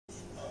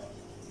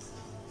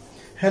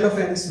Hello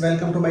friends,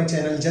 welcome to my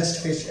channel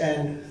Just Fish,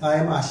 and I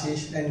am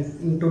Ashish, and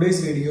in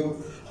today's video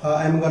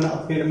I am gonna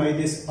upgrade my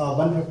this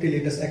 150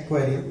 liters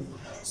aquarium.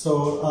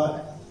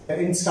 So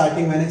in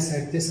starting when I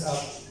set this up,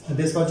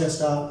 this was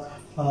just a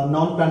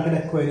non-planted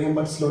aquarium,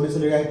 but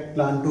slowly I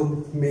plan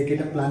to make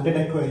it a planted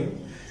aquarium.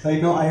 Right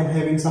now I am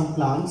having some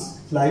plants,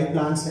 live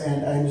plants,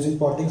 and I am using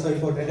potting soil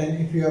for that. And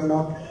if you have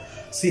not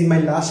seen my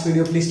last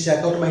video, please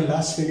check out my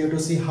last video to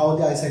see how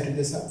I set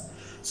this up.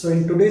 So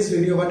in today's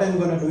video, what I'm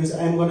gonna do is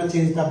I'm gonna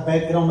change the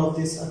background of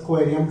this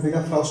aquarium with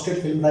a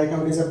frosted film. Right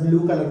now it is a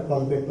blue color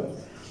wallpaper,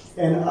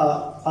 and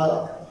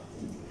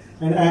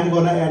I'm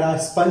gonna add a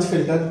sponge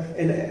filter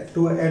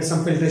to add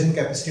some filtration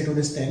capacity to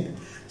this tank.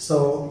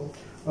 So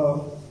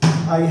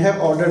I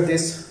have ordered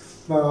this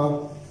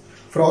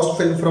frost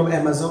film from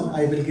Amazon.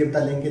 I will give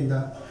the link in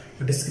the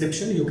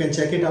description. You can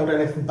check it out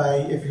and buy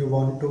if you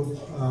want to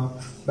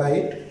buy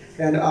it.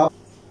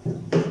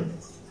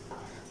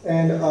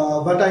 And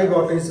what I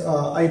got is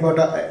I got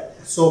a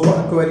Sober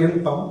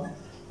aquarium pump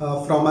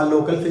from a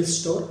local fish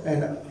store,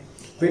 and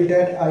with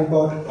that I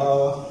got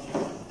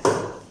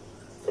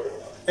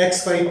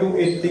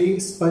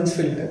X5280 sponge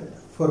filter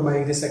for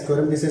this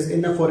aquarium. This is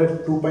enough for a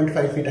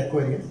 2.5 feet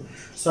aquarium.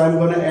 So I'm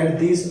gonna add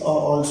these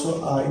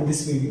also in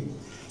this video.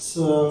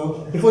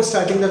 So before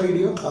starting the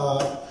video,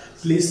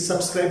 please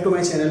subscribe to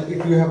my channel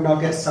if you have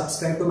not yet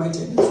subscribed to my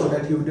channel, so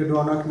that you do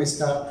not miss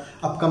the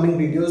upcoming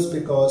videos,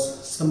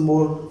 because some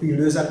more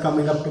videos are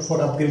coming up for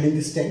upgrading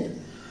this tank.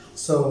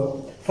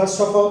 So first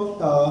of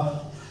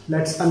all,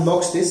 let's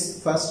unbox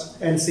this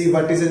first and see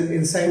what is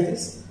inside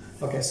this.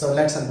 Okay, so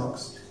let's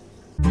unbox.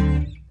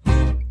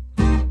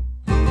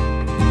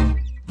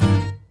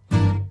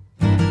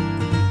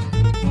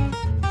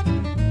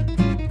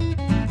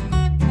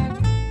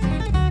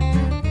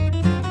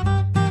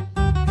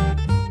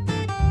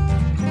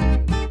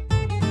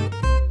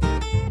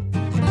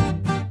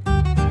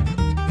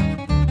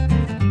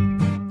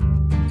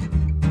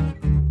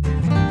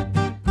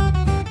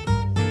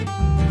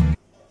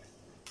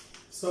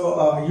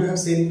 So you have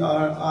seen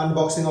our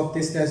unboxing of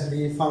this, as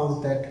we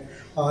found that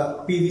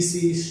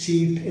PVC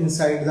sheet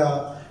inside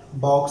the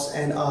box,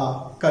 and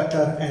a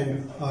cutter,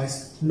 and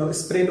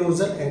spray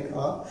nozzle, and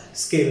a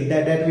scale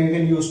that we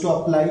can use to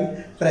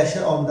apply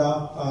pressure on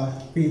the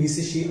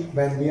PVC sheet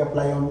when we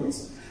apply on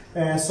this.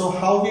 So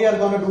how we are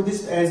going to do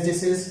this, as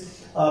this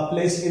is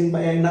placed in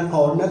a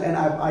corner, and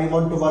I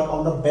want to work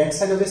on the back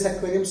side of this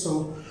aquarium.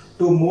 So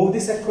to move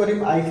this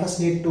aquarium, I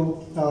first need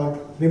to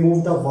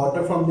remove the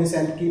water from this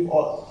and keep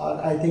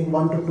I think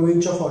 1 to 2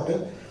 inch of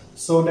water,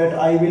 so that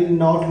I will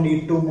not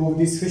need to move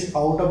this fish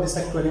out of this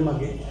aquarium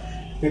again,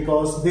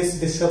 because this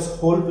disturbs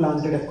whole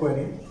planted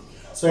aquarium.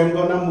 So I'm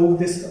gonna move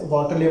this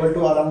water level to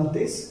around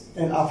this,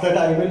 and after that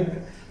I will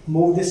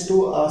move this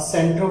to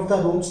center of the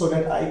room, so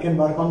that I can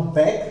work on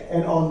back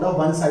and on the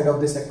one side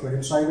of this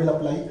aquarium. So I will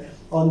apply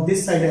on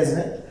this side as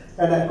well,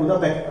 and to the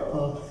back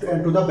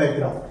and to the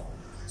background.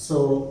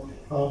 So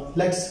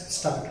let's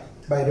start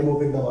by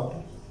removing the water.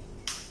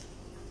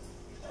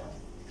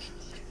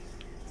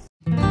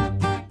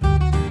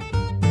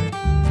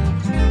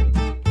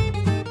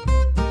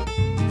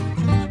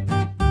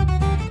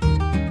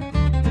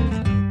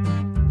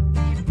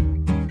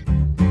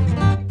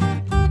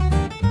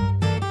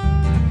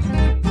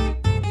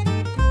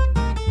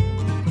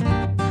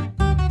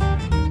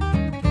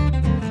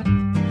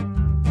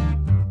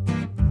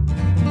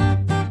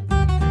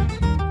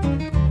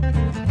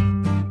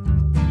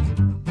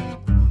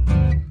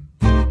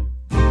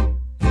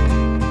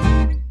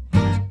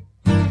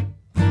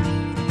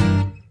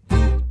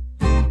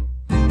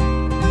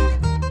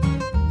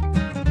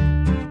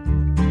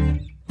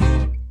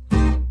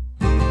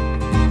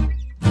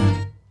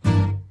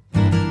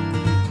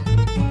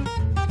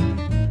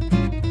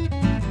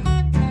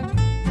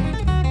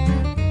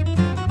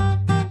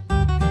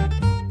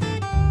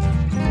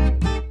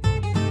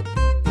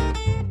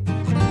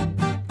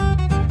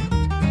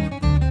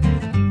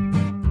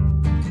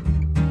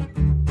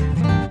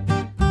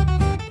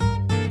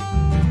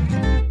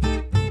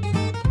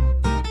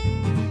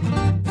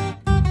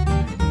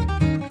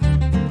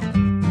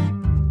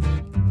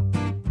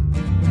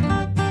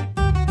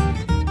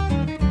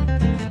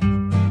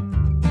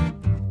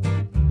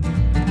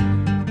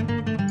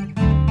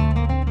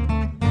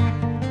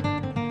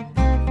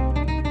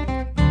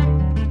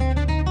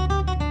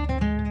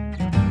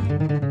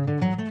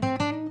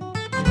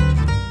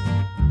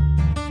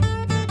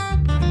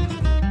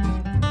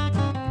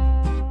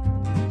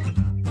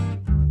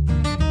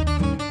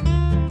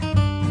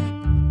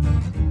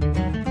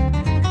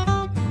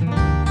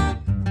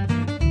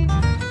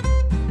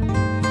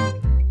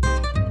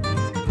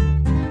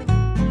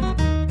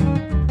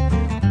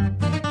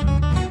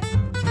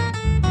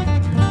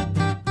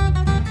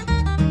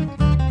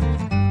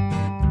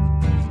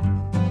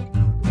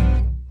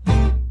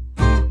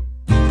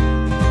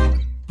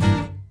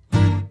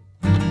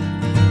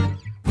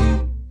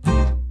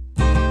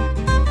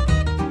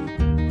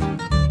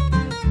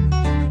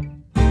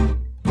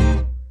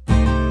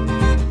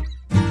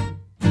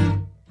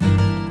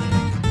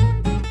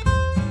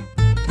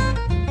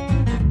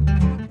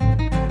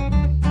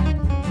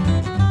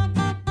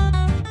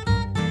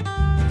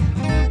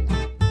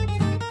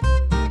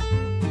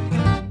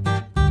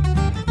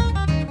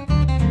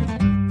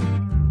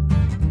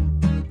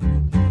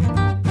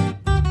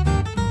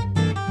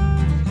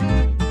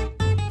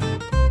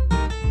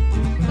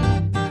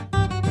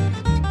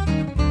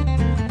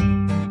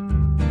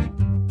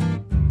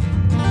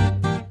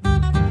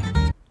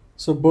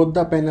 So both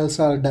the panels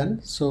are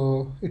done,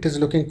 so it is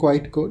looking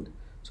quite good.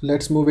 So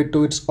let's move it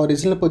to its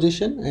original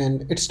position,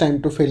 and it's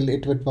time to fill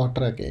it with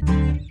water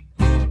again.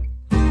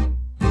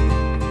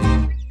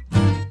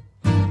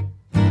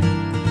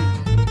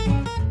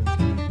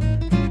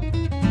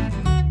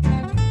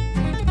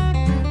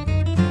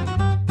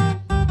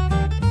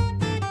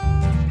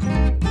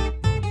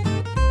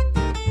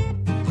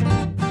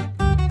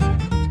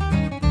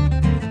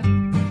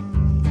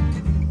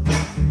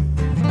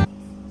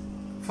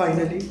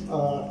 Finally,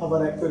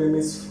 our aquarium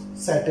is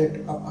set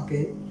it up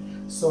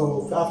again.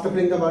 So after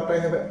filling the water, I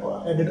have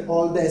added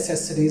all the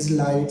accessories,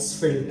 lights,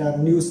 filter,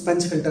 new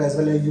sponge filter as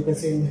well, as you can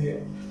see in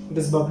here. It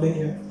is bubbling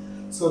here.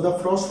 So the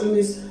frost film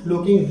is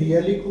looking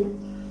really cool.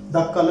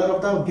 The color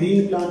of the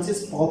green plants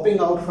is popping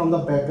out from the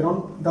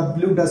background. The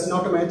blue does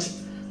not match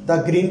the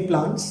green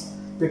plants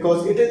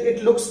because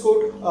it looks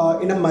good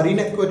in a marine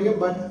aquarium,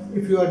 but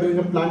if you are doing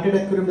a planted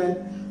aquarium,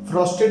 then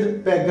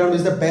frosted background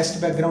is the best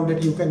background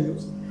that you can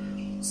use.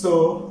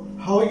 So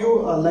how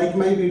you like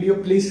my video,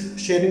 please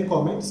share in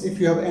comments. If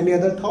you have any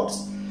other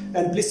thoughts,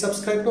 and please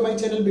subscribe to my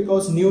channel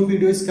because new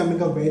video is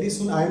coming up very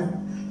soon. I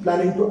am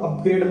planning to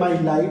upgrade my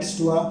lights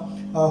to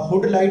a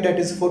hood light that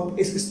is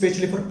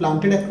especially for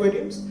planted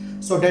aquariums.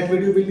 So that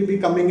video will be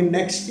coming in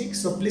next week.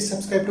 So please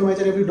subscribe to my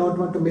channel if you don't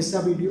want to miss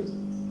a video.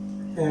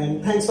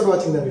 And thanks for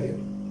watching the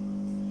video.